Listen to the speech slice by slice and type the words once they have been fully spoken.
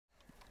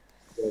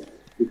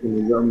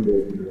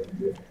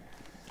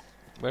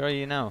Where are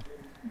you now?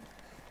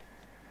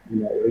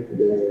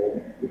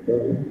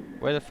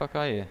 Where the fuck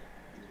are you?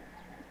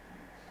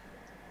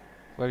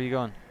 Where have you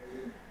gone?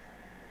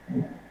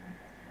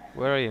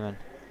 Where are you, man?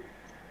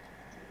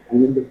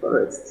 I'm in the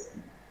forest.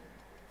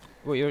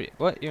 What, you're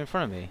in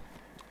front of me?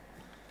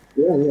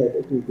 Yeah,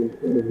 technically in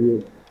front of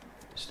you.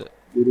 St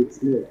You did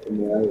smoke from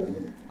the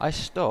island. I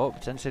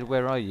stopped and said,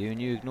 where are you? And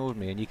you ignored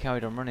me and you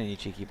carried on running, you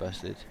cheeky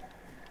bastard.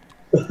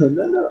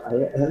 No, I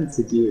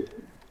answered you.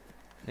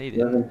 No, you You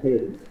didn't. haven't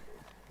paid.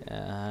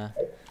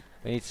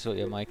 We need to sort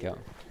your mic out.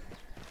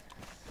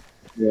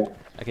 Yeah.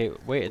 Okay,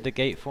 wait at the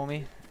gate for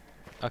me.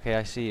 Okay,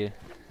 I see you.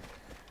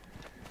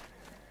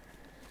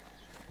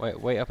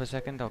 Wait up a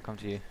second, I'll come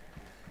to you.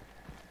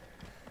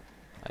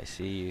 I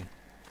see you.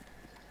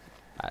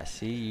 I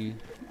see you.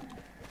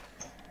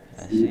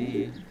 I see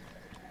you.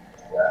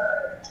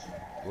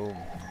 Boom.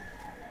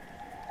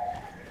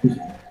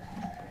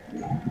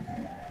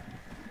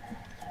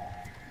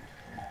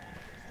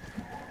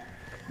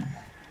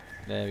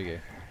 There we go.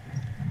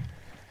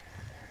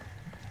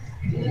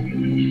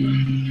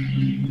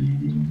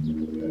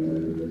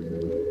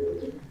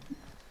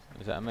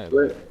 Was that a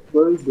motorbike?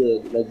 Where is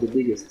the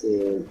biggest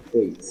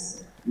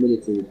base,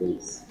 military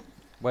base?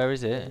 Where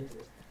is it?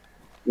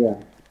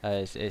 Yeah.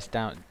 It's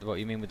down. What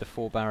you mean with the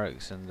 4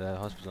 barracks and the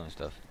hospital and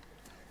stuff?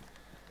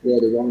 Yeah,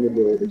 the one with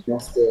the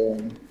most,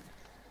 the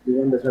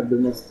one that had the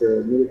most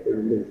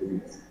military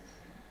buildings.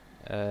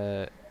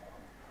 The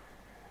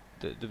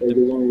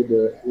one with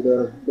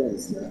the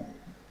fence now.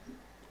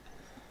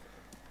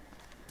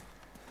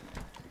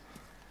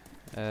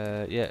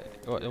 Yeah.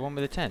 What, the one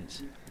with the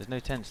tents? There's no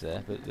tents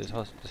there, but there's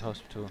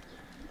hospital.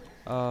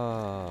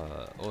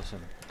 Oh,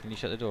 awesome. Can you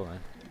shut the door, man?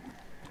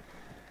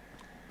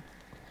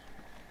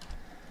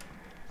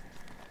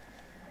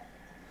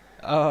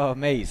 Oh,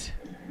 mate.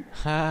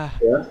 Ha.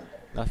 Yeah.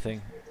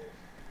 Nothing.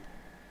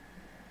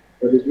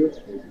 What did you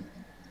say?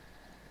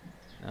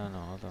 No,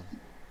 hold on.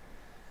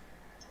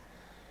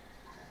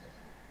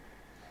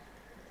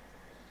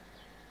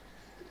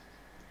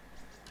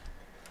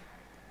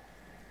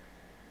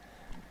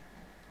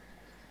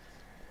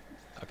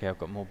 Okay, I've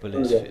got more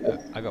bullets.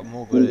 I got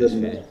more bullets for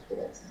you.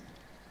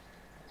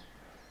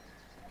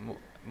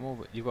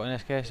 More. You got an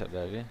SKS up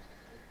there, have you?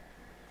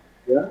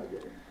 Yeah.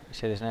 You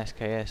said there's an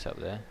SKS up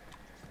there.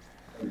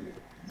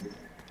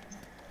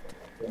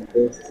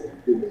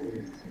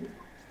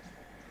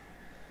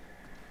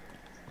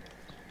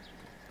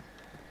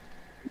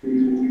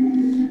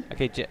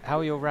 Okay, how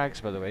are your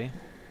rags, by the way?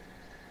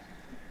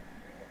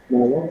 My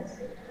what?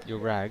 Your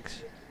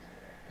rags.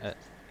 Do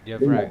you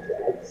have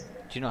rags?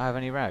 Do you not have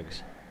any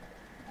rags?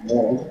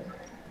 No.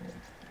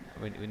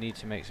 We need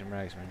to make some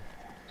rags, man.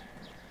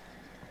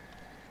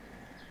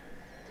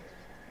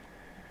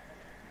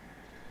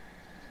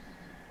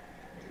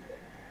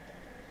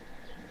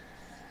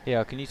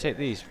 Yeah, can you take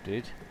these,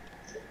 dude?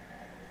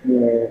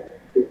 No.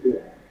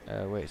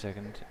 Wait a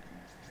second.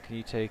 Can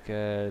you take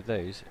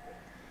those?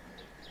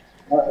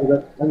 I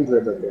got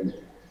 100 of them.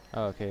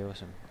 Oh, okay,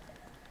 awesome.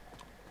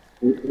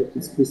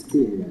 It's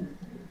pristine.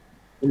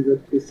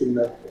 100 pristine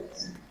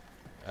methods.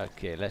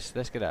 Okay, let's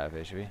get out of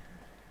here, shall we?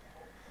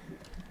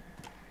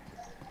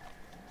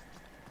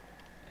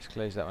 Let's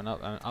close that one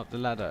up and up the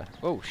ladder.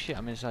 Oh shit,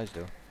 I'm inside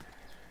still.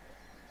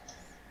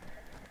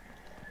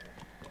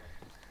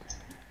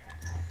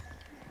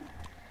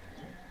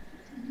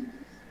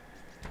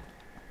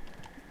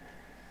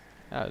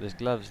 Oh, there's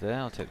gloves there.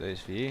 I'll take those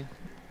for you.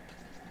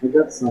 I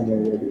got some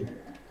already.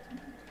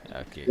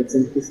 Okay. Got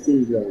some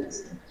pristine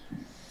gloves.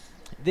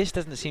 This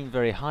doesn't seem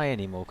very high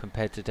anymore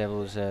compared to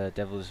Devil's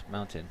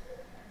Mountain.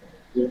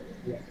 Yeah.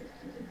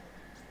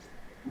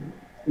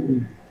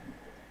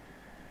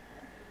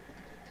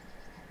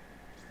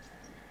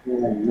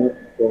 Not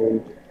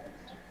gold.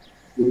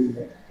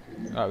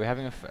 Alright, we're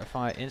having a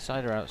fire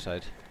inside or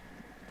outside?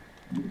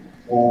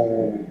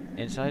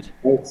 Inside?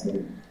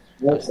 Outside.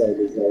 Outside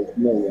is like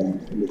no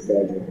one in the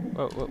side.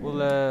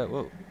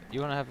 Well,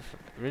 you want to have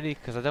really?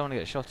 Because I don't want to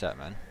get shot at,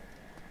 man.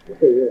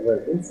 Okay, yeah,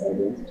 right, inside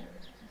then.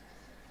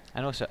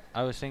 And also,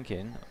 I was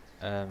thinking,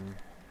 hold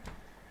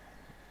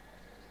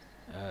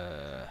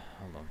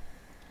on.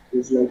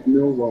 There's like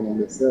no one on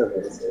the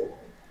server, so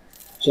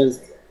chance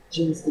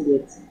to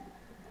get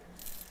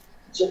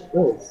check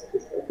those.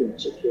 Just fucking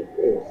check your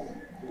face.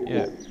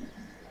 Yeah.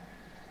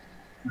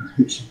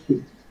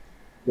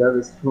 That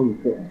is home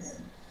things.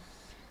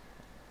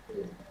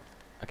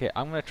 Okay,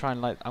 I'm gonna try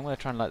and light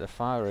the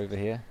fire over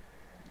here.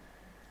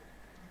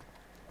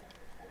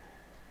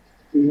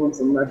 You want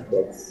some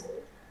matchbox?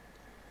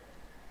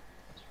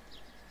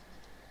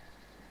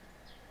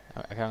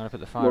 Okay, I'm gonna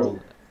put the fire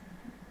on.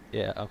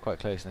 Yeah, I'm quite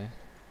close now.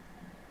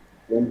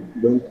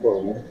 Don't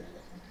fall, man.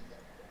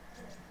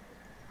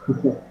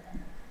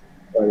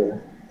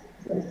 Fire.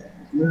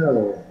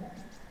 No.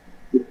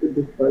 You put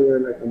the fire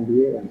like on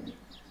the air.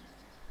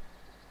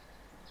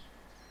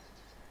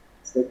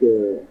 It's like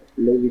a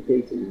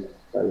levitating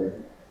fire.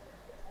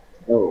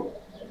 Oh.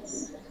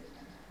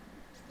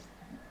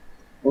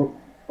 Oh,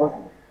 fuck.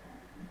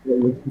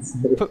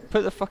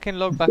 Put the fucking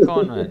log back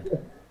on, man.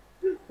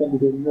 I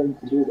didn't mean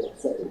to do that,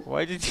 sorry.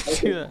 Why did you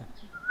do that?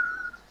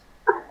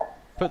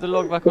 Put the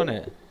log back on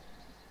it.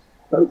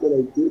 How can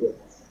I do that?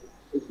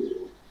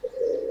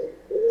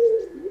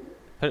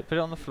 Put it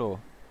on the floor.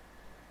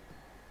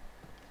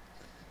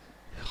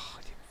 Oh,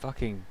 you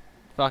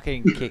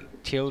fucking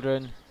kick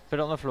children. Put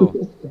it on the floor.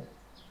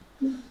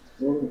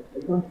 No, I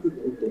can't put it.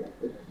 Okay.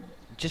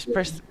 Just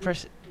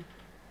press.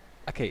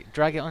 Okay,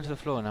 drag it onto the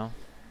floor now.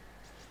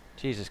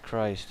 Jesus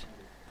Christ.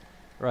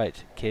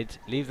 Right, kids,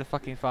 leave the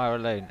fucking fire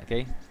alone,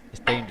 okay? It's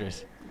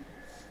dangerous.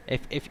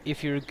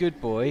 If you're a good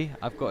boy,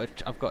 I've got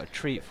a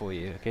treat for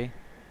you, okay?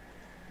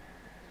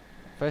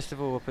 First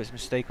of all, we'll put some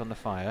steak on the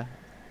fire.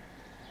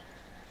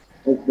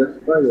 Oh,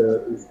 that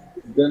fire is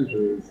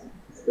dangerous.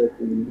 It's like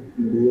in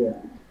the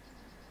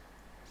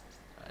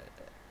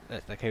air.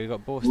 Okay, we've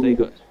got boar steak.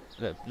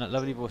 Look,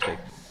 lovely boar steak.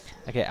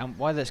 Okay, and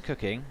while that's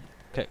cooking,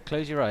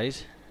 close your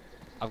eyes.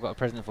 I've got a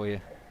present for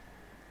you.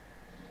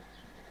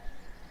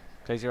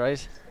 Close your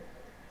eyes.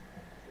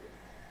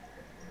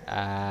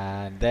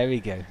 And there we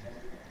go.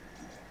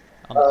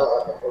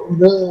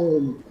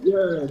 No,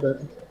 yeah,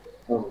 that.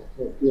 Oh,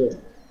 yeah.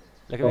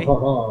 Look at me.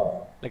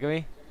 Look at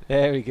me.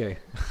 There we go.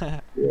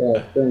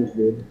 Yeah, thanks,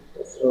 dude.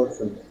 That's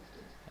awesome.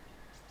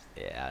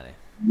 Yeah, I know.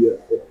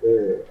 Yeah,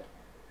 there.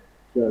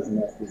 Gas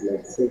mask is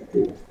like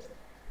safety.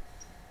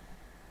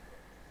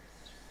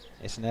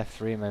 It's an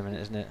F3 moment,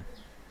 isn't it?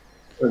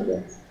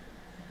 Okay.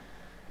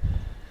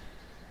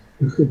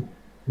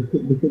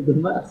 The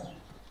mask.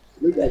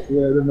 Look at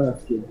where the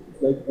mask is.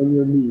 It's like on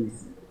your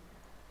knees.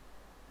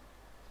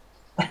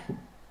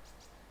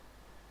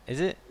 Is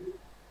it?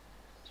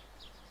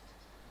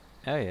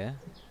 Oh yeah.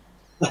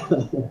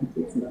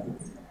 It's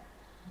nice.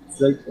 It's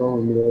like, oh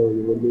no,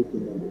 you were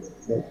looking at this.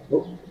 It's like,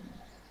 oh.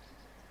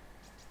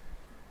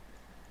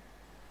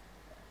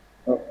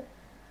 Oh.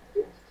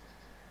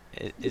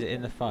 Is it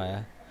in the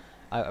fire?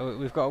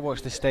 We've got to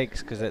watch the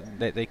steaks because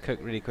they cook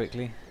really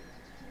quickly.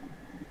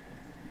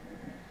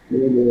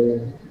 Yeah,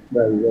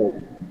 very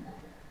well.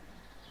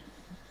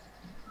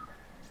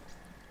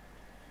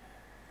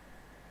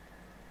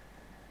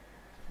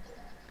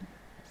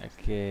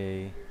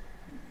 Okay.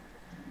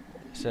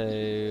 So,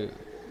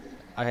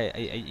 okay,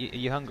 are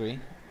you hungry?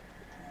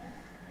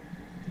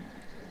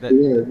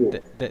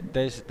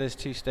 There's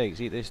 2 steaks.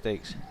 Eat those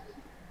steaks.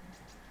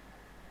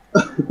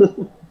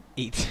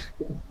 Eat.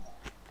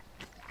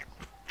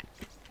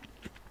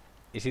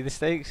 You see the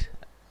steaks?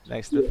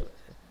 Next to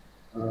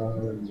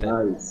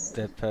Nice.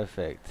 they're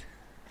perfect.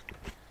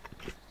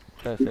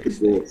 Perfect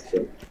steaks.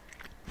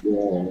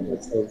 Yeah,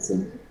 that's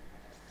awesome.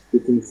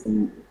 Putting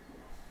some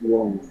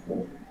warm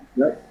stuff.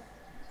 Right?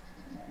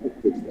 I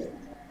think that.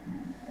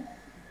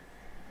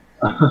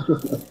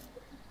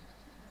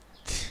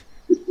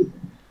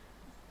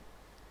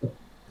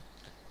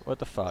 What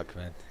the fuck,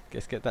 man?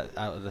 Let's get that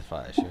out of the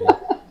fire, shall we?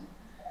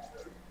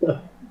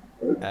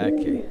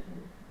 Okay.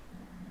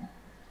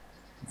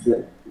 It's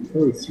like,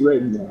 oh, it's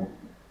red now.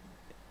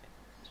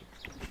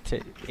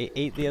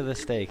 Eat the other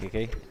steak,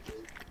 okay?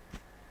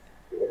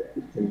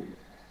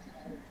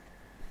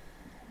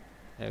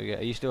 There we go.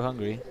 Are you still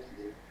hungry?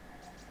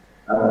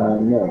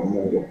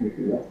 No,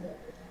 definitely not.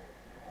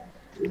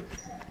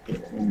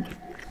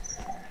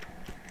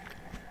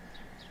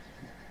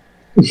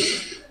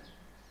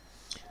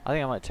 I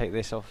think I might take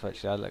this off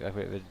actually. I look like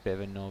a bit of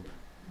a knob.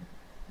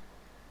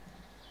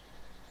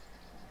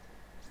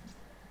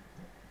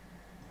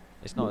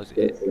 It's not as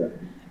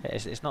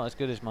it's not as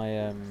good as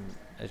my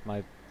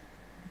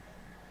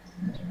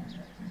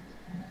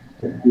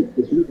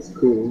It looks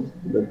cool,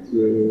 but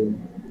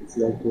it's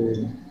like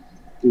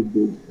too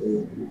big.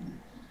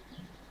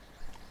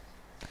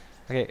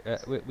 Okay,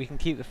 we can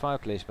keep the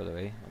fireplace, by the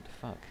way. What the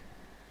fuck?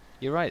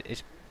 You're right.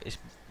 It's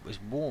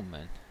warm,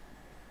 man.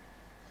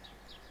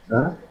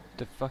 Huh?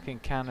 The fucking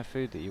can of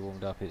food that you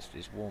warmed up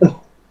is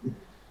warm.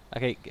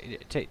 Okay,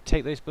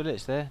 take those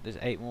bullets there. There's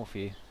 8 more for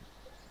you.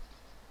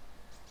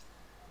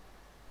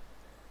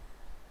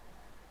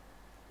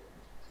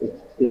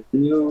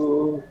 Can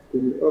you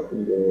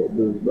open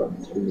those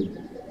box for me?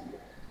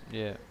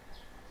 Yeah.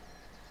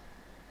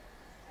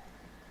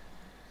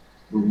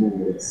 Oh man,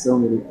 there's so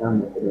many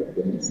ammo for that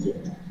gun still.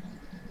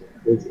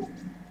 Crazy.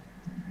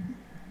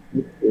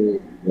 Okay,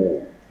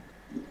 yeah.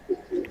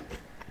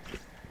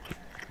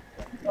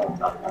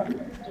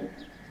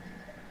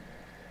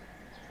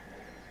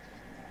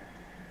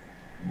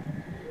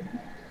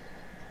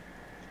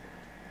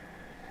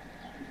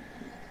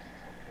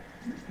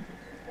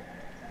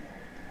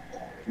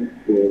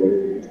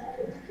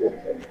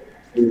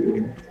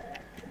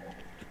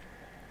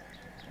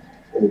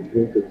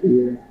 Drink a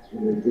beer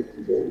and then get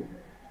to bed.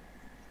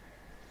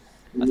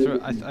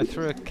 I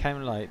threw a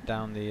chem light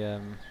down the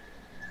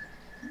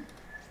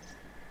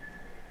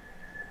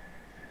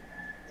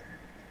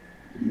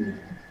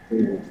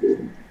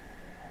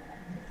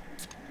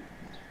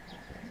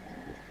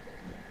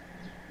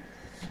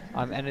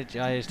I'm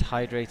energized,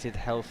 hydrated,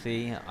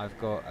 healthy. I've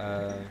got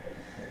a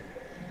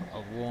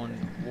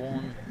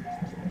worn,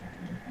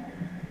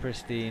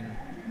 pristine,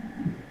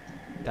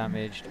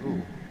 damaged.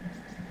 Ooh,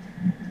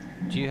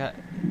 Do you have?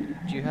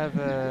 Do you have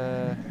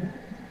a?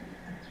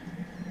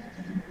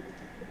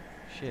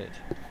 Shit.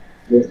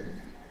 Yeah.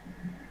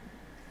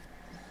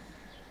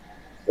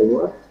 For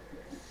what?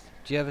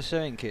 Do you have a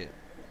sewing kit?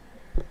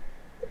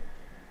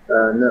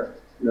 No.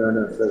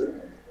 No, sorry.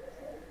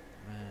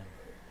 Man.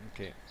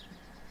 Okay.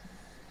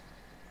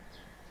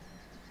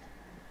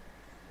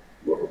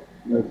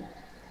 Like,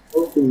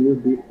 hoping you'll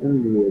be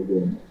angry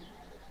again.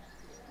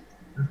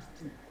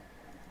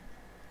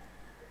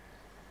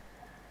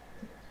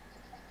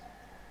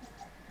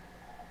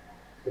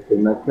 Okay,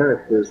 my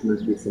characters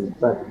must be some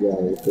fat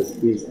guy because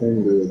he's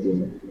angry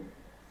again.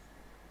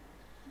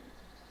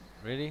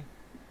 Really?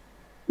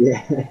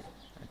 Yeah.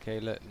 Okay.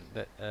 Look.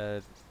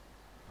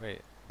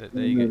 Wait.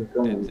 There you No, go.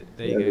 come on.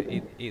 There you Yeah,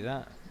 go. Eat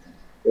that.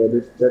 yeah,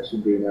 that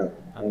should be enough.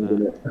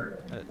 And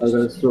that. I'm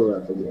gonna throw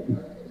up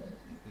again.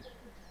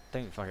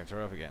 Don't fucking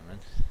throw up again, man.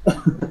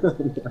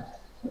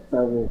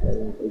 I won't, I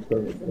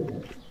promise.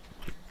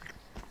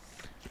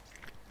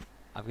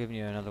 I've given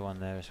you another one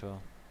there as well.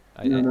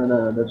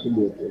 No, that should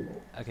be okay.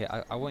 Okay,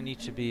 I want you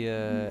to be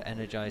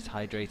energized,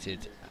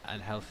 hydrated,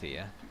 and healthy,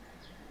 yeah?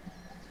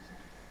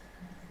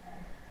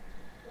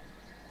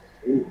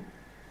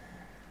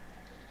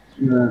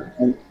 No,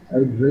 I'm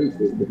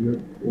hydrated, but not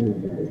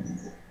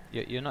energized.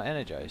 You're not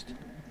energized?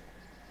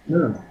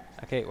 No.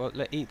 Okay, well,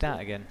 eat that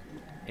again.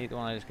 Eat the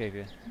one I just gave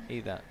you.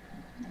 Eat that.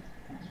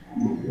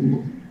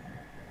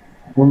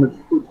 How much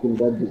food can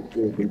that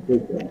dictator can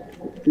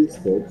take? 2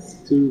 steaks,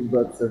 2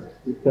 bucks of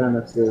 2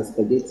 cans of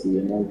spaghetti,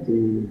 and now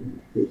 2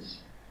 fish.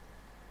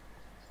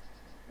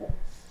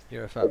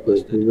 You're a fat Okay,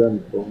 bastard. we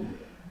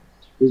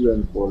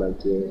run for like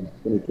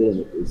 20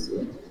 kilometers,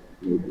 so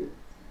maybe.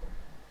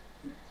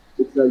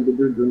 Looks like the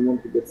dude don't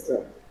want to get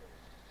stuck.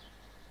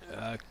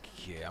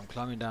 Okay, I'm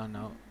climbing down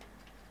now.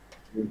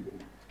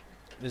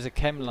 There's a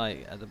chem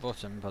light at the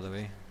bottom, by the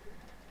way.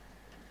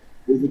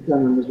 There's a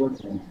can on the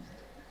bottom.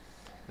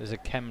 There's a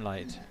chem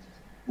light.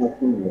 I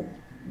think that.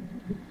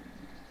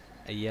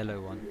 A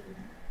yellow one.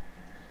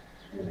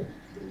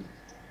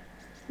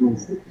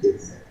 Nice,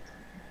 it's.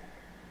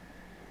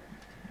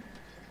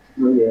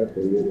 Oh yeah,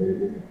 okay,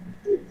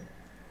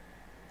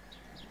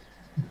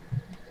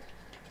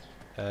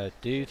 yeah.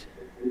 Dude.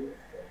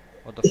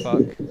 What the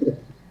fuck?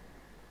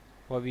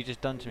 What have you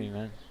just done to me,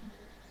 man?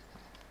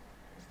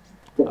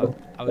 I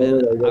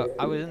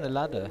was in the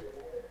ladder.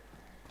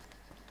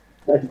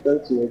 I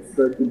thought you were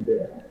stuck in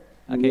there.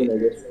 Okay. I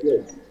get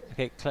scared.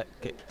 Okay,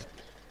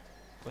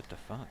 what the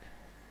fuck?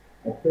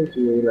 I thought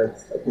you were like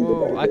stuck in the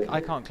Whoa, ladder.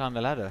 I can't climb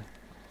the ladder.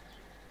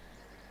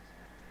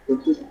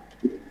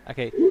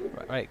 Okay,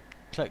 right.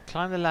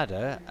 Climb the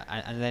ladder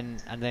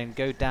and then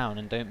go down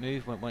and don't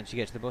move once you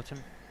get to the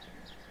bottom.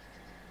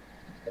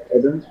 I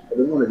don't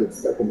want to get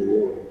stuck in the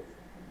wall.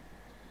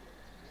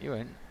 You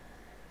won't.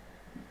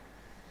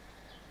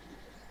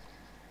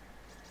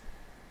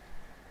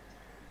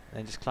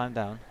 Then just climb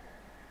down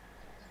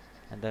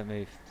and don't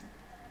move.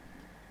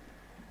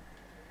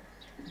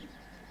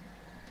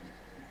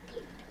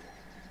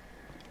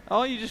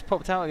 Oh, you just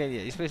popped out again.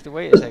 You're supposed to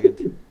wait a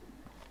second.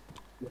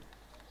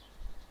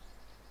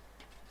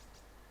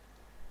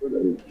 What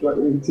are you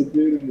trying to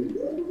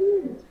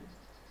do?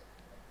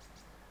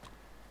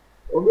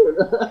 Oh man,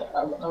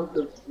 I'm out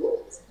of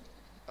thoughts.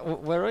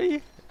 Where are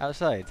you?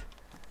 Outside.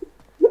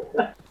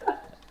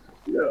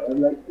 No,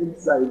 I'm like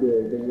inside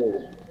the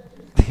wall.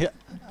 Yeah.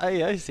 Oh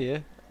yeah, I see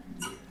you.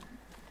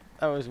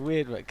 That was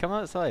weird, but come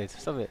outside.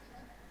 Stop it.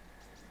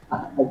 I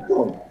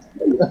can't.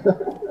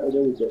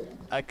 There we go.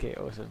 Okay,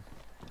 awesome.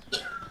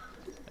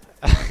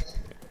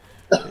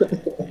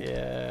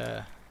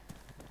 Yeah.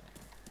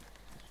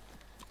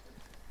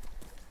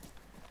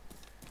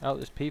 Oh,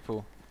 there's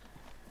people.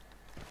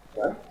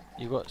 What?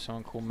 You got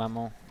someone called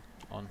Maman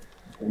on.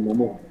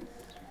 Maman.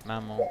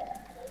 Maman.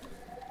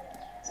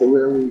 So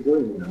where are we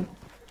going now?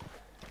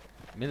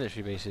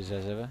 Military bases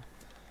as ever.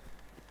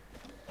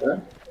 Huh?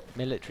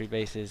 Military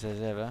bases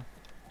as ever.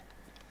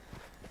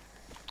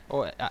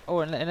 Or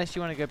unless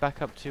you want to go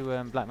back up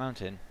to Black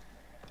Mountain.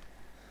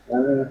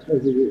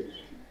 As you wish.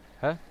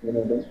 Huh? I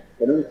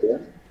don't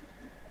care.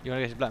 You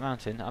want to go to Black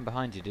Mountain? I'm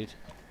behind you, dude.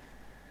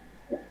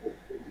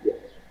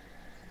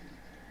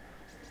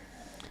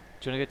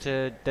 Do you want to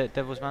go to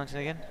Devil's Mountain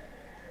again?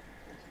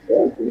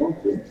 Yeah, if you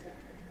want to.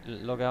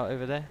 Log out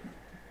over there?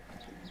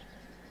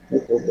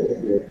 That's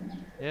okay.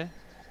 Yeah?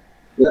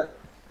 Yeah.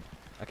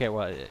 Okay,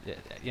 well,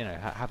 you know,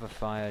 have a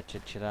fire,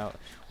 chill out.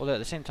 Although at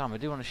the same time, I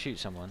do want to shoot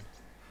someone.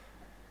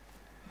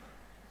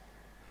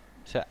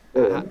 So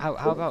how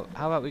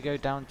about we go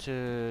down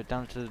to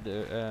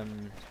the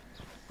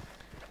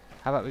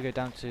how about we go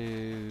down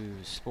to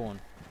spawn?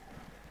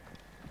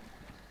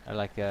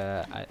 Like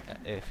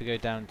if we go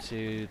down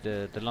to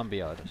the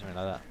lumberyard or something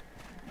like that.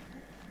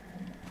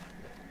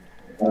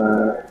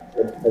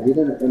 I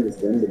didn't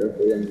understand, but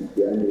okay, I'm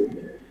behind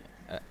you.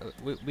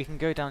 we can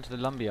go down to the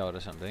lumberyard or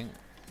something.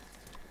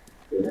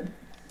 Yeah.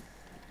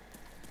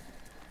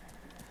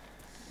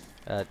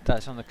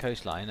 That's on the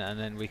coastline, and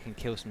then we can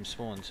kill some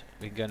spawns.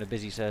 We can go on a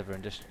busy server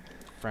and just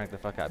frag the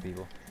fuck out of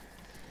people.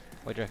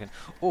 What do you reckon?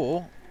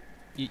 Or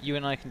you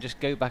and I can just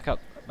go back up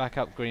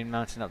Green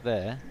Mountain up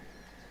there,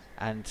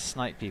 and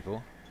snipe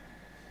people.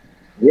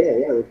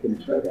 Yeah, we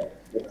can try that.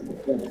 That's the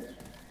plan.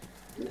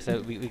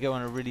 So we go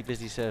on a really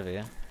busy server,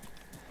 yeah?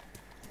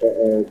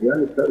 The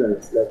only problem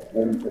is that I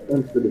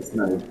can't put a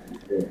snipe.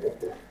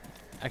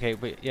 Okay,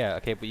 but yeah,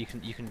 okay, but you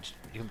can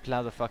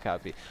plow the fuck out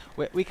of it.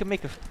 We can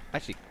make a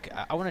actually.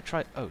 I want to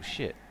try. Oh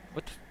shit!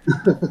 What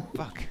the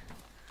fuck?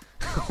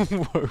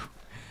 Whoa!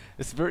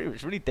 It's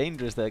really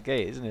dangerous that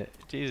gate, isn't it?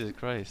 Jesus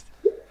Christ!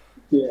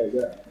 Yeah,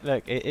 yeah.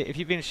 Look, if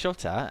you've been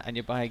shot at and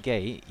you're by a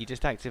gate, you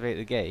just activate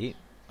the gate.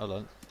 Hold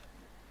on.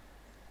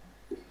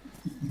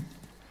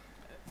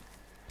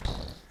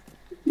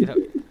 You know.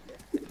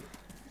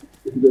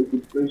 That's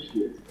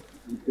appreciate.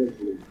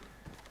 Exactly.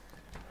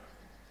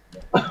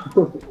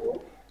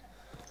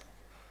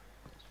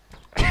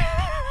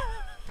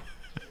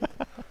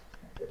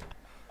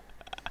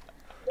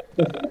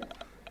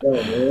 Oh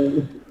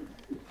man.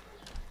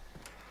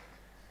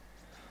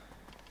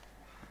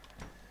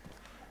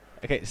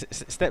 Okay,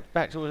 step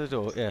back towards the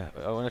door. Yeah,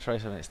 I want to try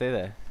something. Stay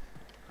there.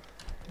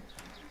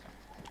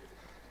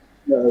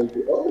 No,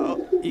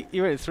 Oh,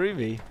 you went through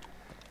me.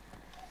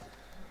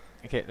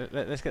 Okay,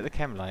 let's get the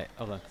chem light.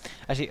 Hold on.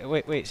 Actually,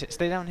 wait.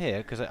 Stay down here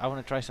because I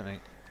want to try something.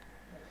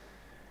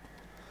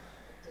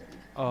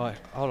 Oh,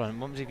 hold on.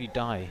 What happens if you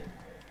die?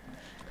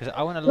 Because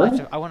I want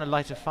to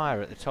light a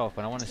fire at the top,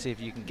 and I want to see if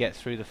you can get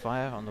through the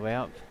fire on the way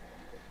up.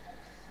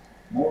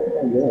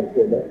 oh yeah,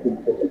 okay, that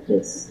could protect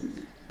us.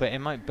 But it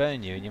might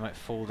burn you, and you might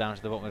fall down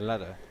to the bottom of the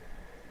ladder.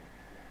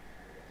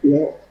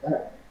 Yeah,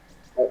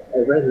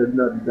 I'd rather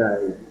not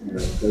die, you know,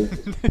 because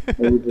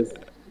I would just...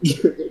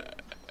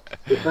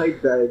 if I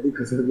die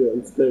because of the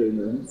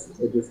experiments,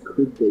 I just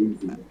quit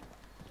DayZ.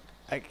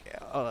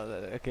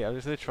 Okay, I'm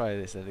just going to try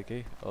this then,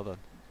 okay? Hold on.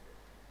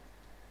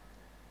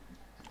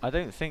 I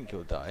don't think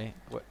you'll die.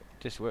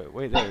 Just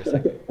wait there a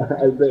second.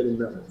 I better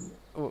not.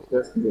 Oh,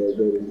 Trust me, I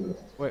better not.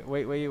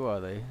 wait, where you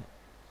are, though?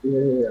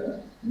 Yeah,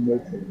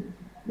 nothing.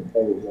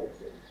 Probably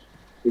nothing.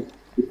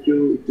 If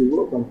you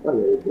walk on fire,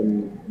 you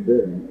can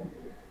burn.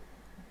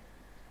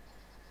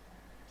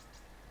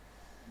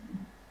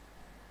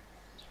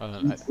 Hold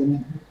on,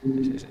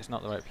 it's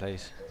not the right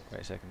place.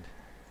 Wait a second.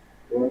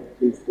 What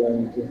is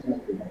going to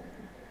happen?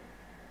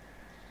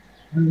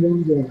 I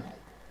wonder.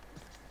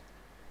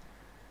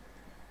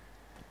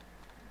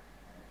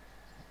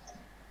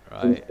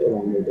 Right.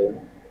 Follow me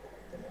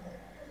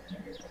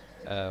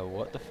there.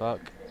 What the fuck?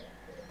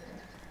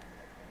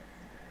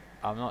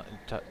 I'm not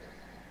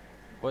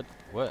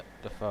What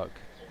the fuck?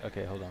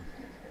 Okay, hold on.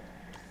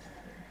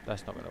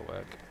 That's not gonna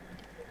work.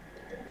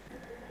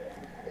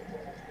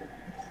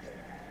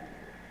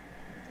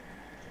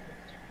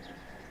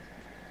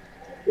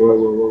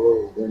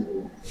 Whoa.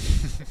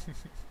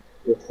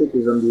 Your stick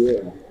is on the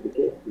air. Be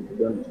careful,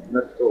 don't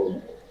not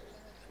fall.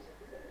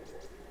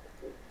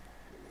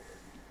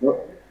 No.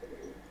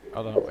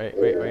 Hold on, wait.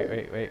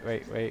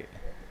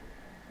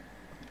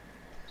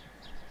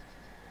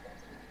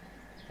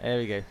 There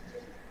we go.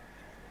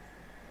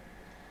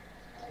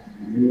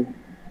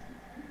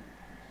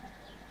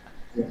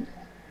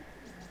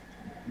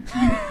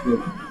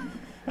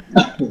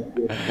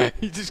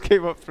 He just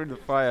came up through the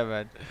fire,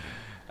 man.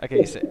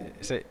 Okay, so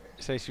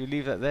should we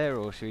leave that there,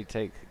 or should we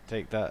take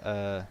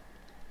that?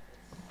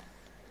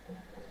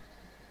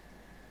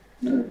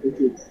 No,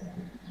 it's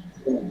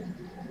fine.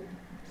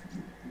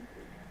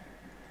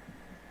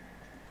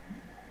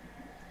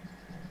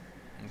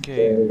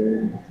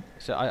 Okay.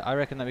 So I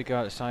reckon that we go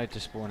outside to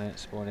spawn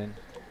in.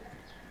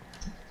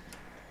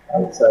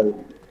 Outside.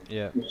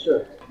 Yeah. You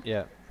sure?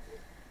 Yeah.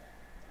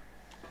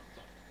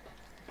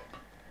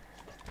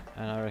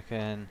 And I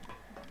reckon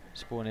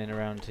spawn in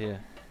around here.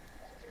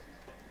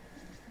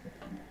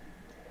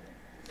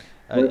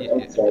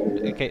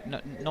 Okay,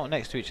 not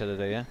next to each other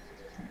though, yeah?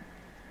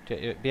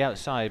 Be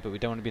outside, but we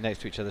don't want to be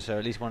next to each other, so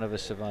at least one of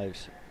us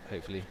survives,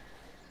 hopefully.